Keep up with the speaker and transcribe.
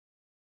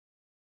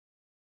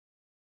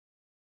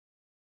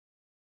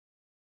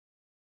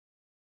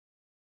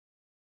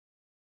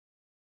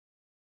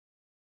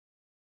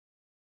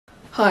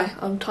Hi,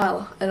 I'm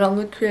Tyler, and I'm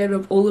the creator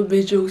of all the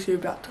visuals you're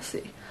about to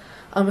see.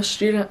 I'm a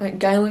student at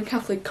Galen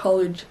Catholic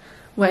College,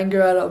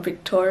 Wangaratta,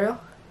 Victoria,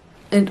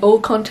 and all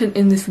content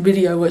in this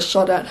video was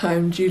shot at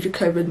home due to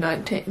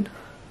COVID-19.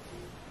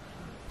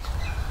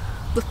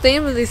 The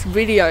theme of this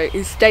video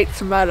is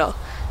states of matter,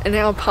 and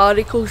how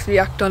particles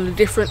react under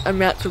different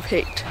amounts of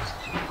heat.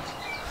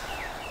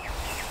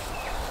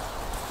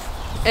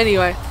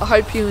 Anyway, I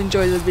hope you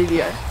enjoy the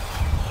video.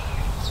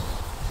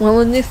 Well,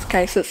 in this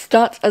case it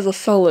starts as a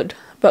solid,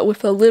 but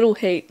with a little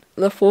heat,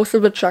 the force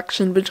of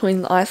attraction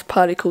between the ice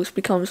particles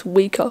becomes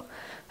weaker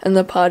and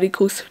the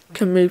particles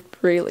can move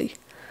freely.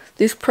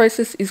 This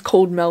process is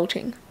called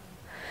melting.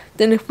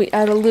 Then if we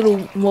add a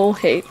little more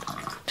heat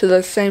to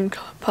those same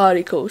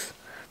particles,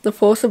 the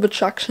force of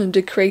attraction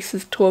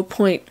decreases to a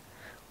point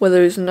where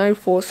there is no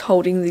force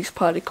holding these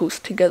particles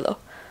together.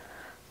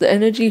 The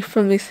energy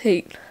from this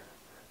heat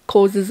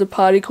causes the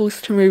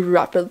particles to move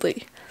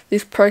rapidly.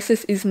 This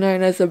process is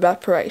known as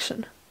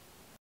evaporation.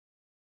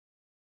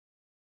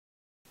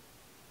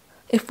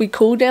 If we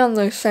cool down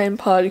those same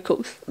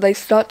particles, they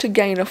start to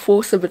gain a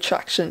force of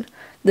attraction,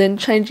 then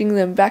changing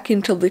them back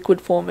into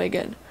liquid form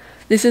again.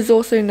 This is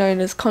also known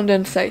as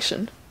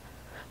condensation.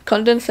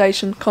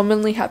 Condensation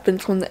commonly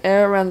happens when the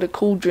air around a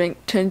cool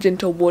drink turns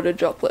into water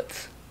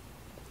droplets.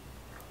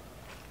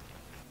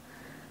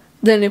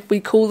 Then if we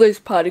cool those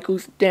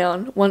particles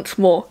down once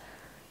more,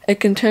 it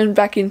can turn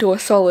back into a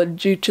solid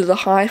due to the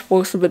high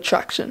force of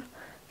attraction.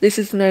 This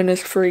is known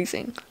as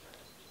freezing.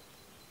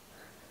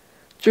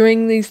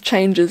 During these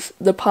changes,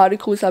 the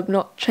particles have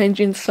not changed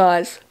in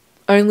size,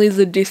 only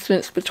the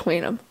distance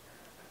between them.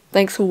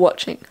 Thanks for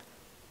watching.